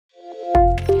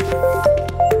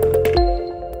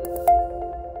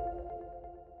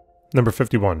Number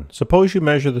 51. Suppose you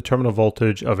measure the terminal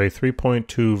voltage of a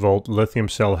 3.2 volt lithium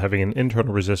cell having an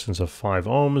internal resistance of 5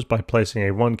 ohms by placing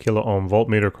a 1 kilo ohm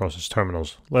voltmeter across its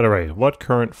terminals. Letter A. What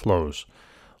current flows?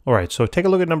 Alright, so take a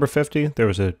look at number 50. There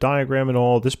was a diagram and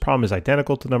all. This problem is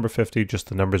identical to number 50, just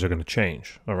the numbers are going to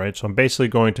change. Alright, so I'm basically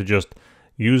going to just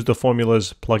use the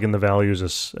formulas, plug in the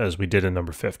values as we did in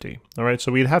number 50. Alright,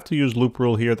 so we'd have to use loop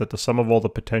rule here that the sum of all the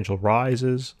potential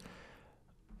rises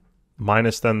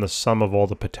minus then the sum of all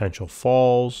the potential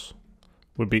falls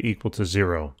would be equal to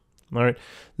 0. All right,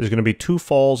 there's going to be 2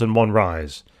 falls and 1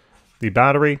 rise. The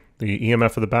battery, the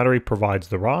EMF of the battery provides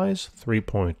the rise,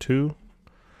 3.2,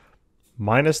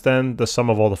 minus then the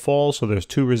sum of all the falls. So there's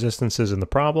 2 resistances in the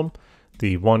problem.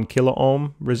 The 1 kilo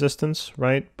ohm resistance,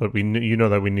 right? But you know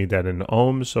that we need that in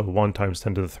ohms, so 1 times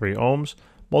 10 to the 3 ohms,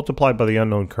 multiplied by the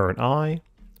unknown current I,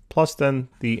 plus then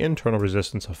the internal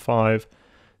resistance of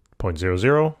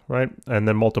 5.00, right? And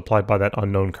then multiplied by that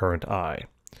unknown current I.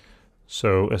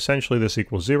 So essentially this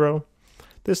equals 0.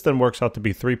 This then works out to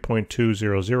be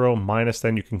 3.200 minus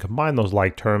then you can combine those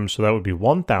like terms, so that would be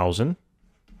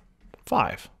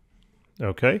 1005,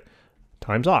 okay,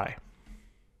 times I.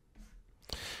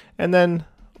 And then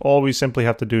all we simply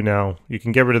have to do now, you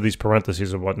can get rid of these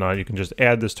parentheses and whatnot, you can just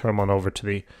add this term on over to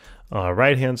the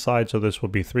right-hand side, so this will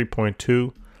be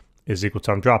 3.2 is equal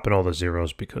to, I'm dropping all the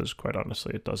zeros because quite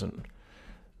honestly it doesn't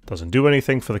do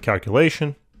anything for the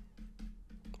calculation.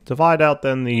 Divide out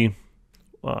then the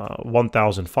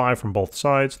 1005 from both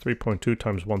sides, 3.2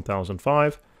 times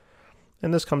 1005,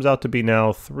 and this comes out to be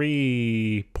now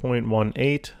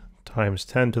 3.18 times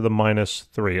 10 to the minus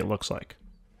 3, it looks like.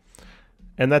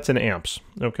 And that's in amps,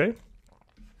 okay?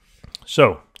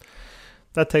 So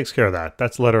that takes care of that.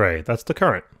 That's letter A. That's the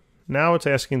current. Now it's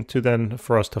asking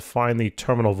for us to find the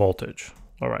terminal voltage.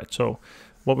 All right, so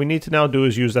what we need to now do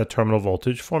is use that terminal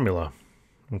voltage formula,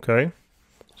 okay?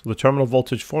 So the terminal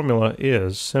voltage formula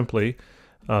is simply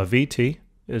VT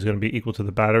is going to be equal to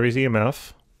the battery's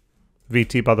EMF.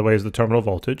 VT, by the way, is the terminal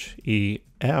voltage,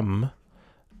 EMF,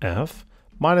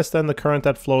 minus then the current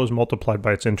that flows multiplied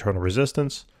by its internal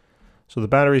resistance. So the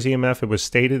battery's EMF, it was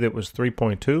stated it was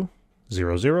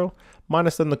 3.200,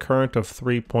 minus then the current of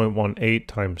 3.18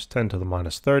 times 10 to the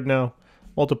minus third now,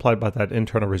 multiplied by that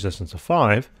internal resistance of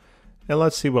 5, and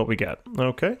let's see what we get,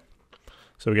 okay?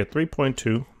 So we get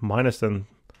 3.2 minus then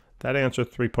that answer,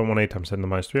 3.18 times 10 to the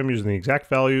minus 3. I'm using the exact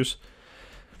values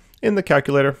in the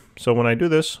calculator. So when I do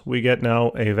this, we get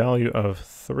now a value of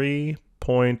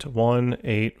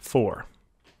 3.184.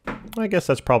 I guess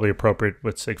that's probably appropriate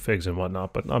with sig figs and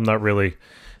whatnot, but I'm not really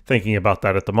thinking about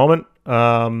that at the moment.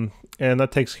 And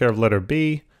that takes care of letter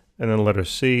B, and then letter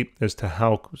C is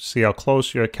to see how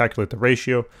close you calculate the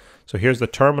ratio. So here's the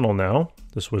terminal now.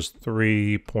 This was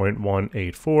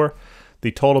 3.184.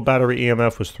 The total battery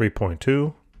EMF was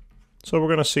 3.2. So we're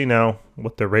going to see now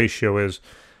what the ratio is.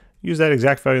 Use that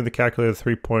exact value in the calculator,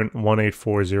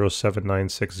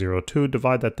 3.184079602.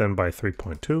 Divide that then by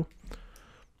 3.2.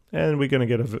 And we're going to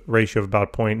get a ratio of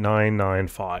about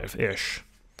 0.995-ish.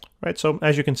 Right, so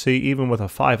as you can see, even with a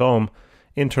 5 ohm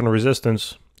internal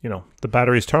resistance, you know, the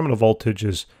battery's terminal voltage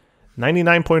is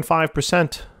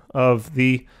 99.5% of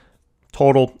the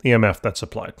total EMF that's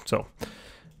applied. So,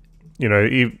 you know,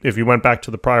 if you went back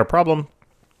to the prior problem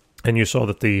and you saw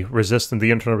that the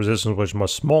internal resistance was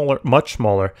much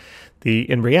smaller,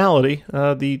 in reality,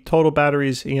 the total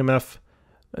battery's EMF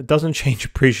doesn't change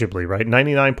appreciably, right?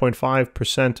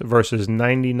 99.5% versus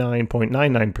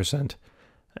 99.99%.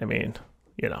 I mean,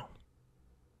 you know,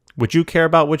 would you care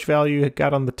about which value you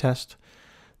got on the test?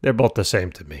 They're both the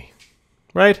same to me,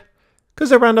 right? Because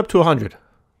they round up to 100.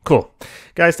 Cool.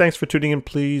 Guys, thanks for tuning in.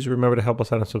 Please remember to help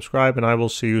us out and subscribe, and I will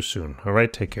see you soon. All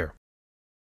right, take care.